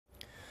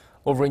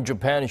Over in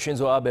Japan,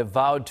 Shinzo Abe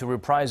vowed to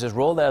reprise his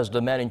role as the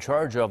man in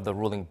charge of the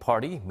ruling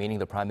party, meaning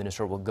the Prime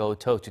Minister will go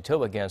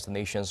toe-to-toe against the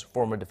nation's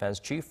former defense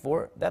chief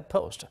for that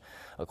post.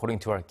 According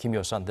to our Kim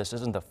Hyo-sun, this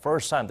isn't the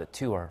first time the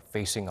two are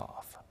facing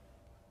off.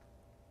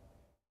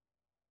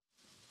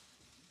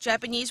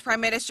 Japanese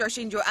Prime Minister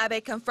Shinzo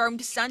Abe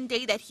confirmed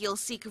Sunday that he'll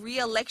seek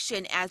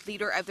re-election as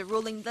leader of the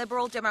ruling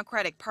Liberal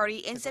Democratic Party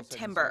in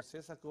September.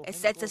 It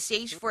sets the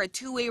stage for a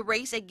two-way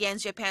race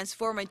against Japan's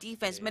former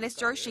Defense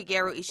Minister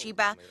Shigeru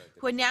Ishiba,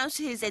 who announced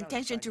his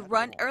intention to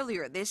run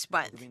earlier this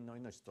month.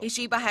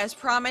 Ishiba has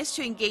promised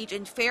to engage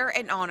in fair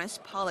and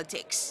honest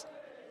politics.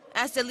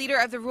 As the leader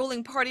of the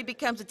ruling party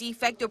becomes the de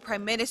facto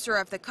prime minister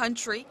of the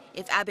country,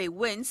 if Abe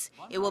wins,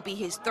 it will be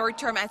his third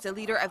term as the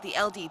leader of the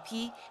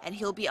LDP, and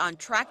he'll be on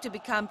track to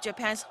become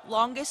Japan's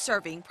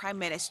longest-serving prime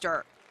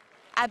minister.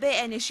 Abe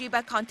and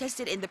Ishiba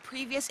contested in the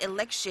previous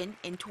election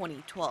in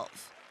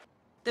 2012.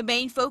 The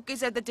main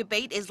focus of the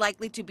debate is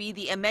likely to be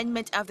the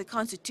amendment of the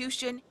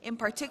Constitution, in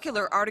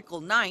particular Article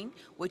 9,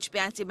 which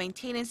bans the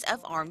maintenance of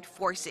armed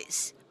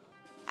forces.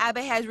 Abe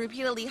has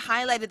repeatedly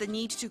highlighted the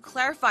need to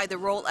clarify the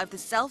role of the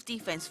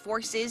self-defense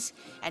forces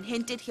and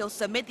hinted he'll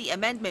submit the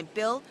amendment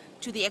bill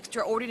to the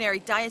extraordinary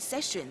Diet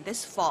session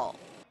this fall.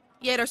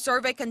 Yet a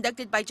survey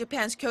conducted by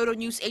Japan's Kyodo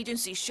News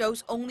Agency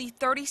shows only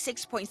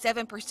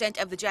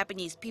 36.7% of the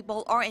Japanese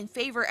people are in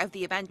favor of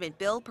the amendment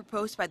bill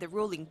proposed by the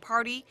ruling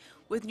party,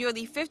 with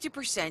nearly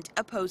 50%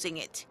 opposing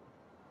it.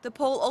 The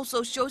poll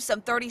also shows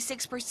some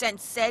 36%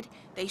 said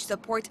they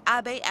support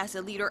Abe as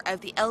the leader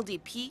of the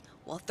LDP,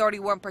 while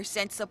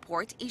 31%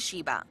 support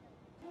Ishiba.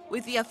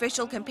 With the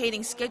official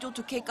campaigning scheduled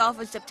to kick off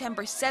on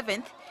September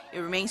 7th, it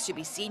remains to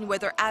be seen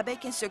whether Abe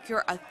can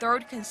secure a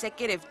third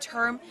consecutive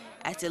term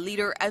as the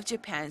leader of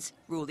Japan's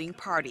ruling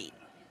party.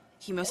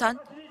 Kim Hyo-sun,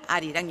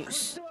 Arirang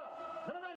News.